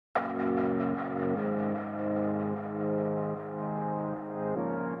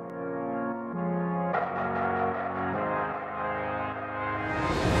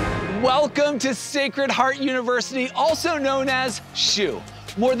Welcome to Sacred Heart University, also known as SHU.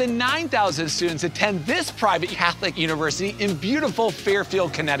 More than 9,000 students attend this private Catholic university in beautiful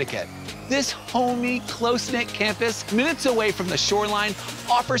Fairfield, Connecticut. This homey, close-knit campus, minutes away from the shoreline,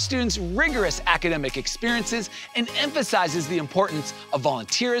 offers students rigorous academic experiences and emphasizes the importance of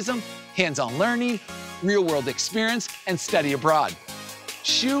volunteerism, hands-on learning, real-world experience, and study abroad.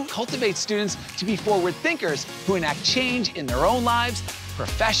 SHU cultivates students to be forward thinkers who enact change in their own lives,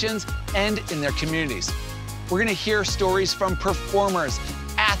 professions, and in their communities. We're gonna hear stories from performers,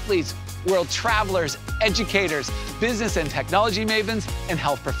 athletes, world travelers, educators, business and technology mavens, and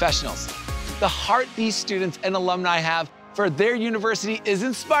health professionals. The heart these students and alumni have for their university is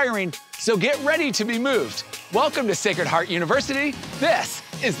inspiring, so get ready to be moved. Welcome to Sacred Heart University. This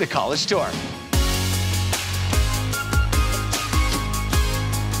is the College Tour.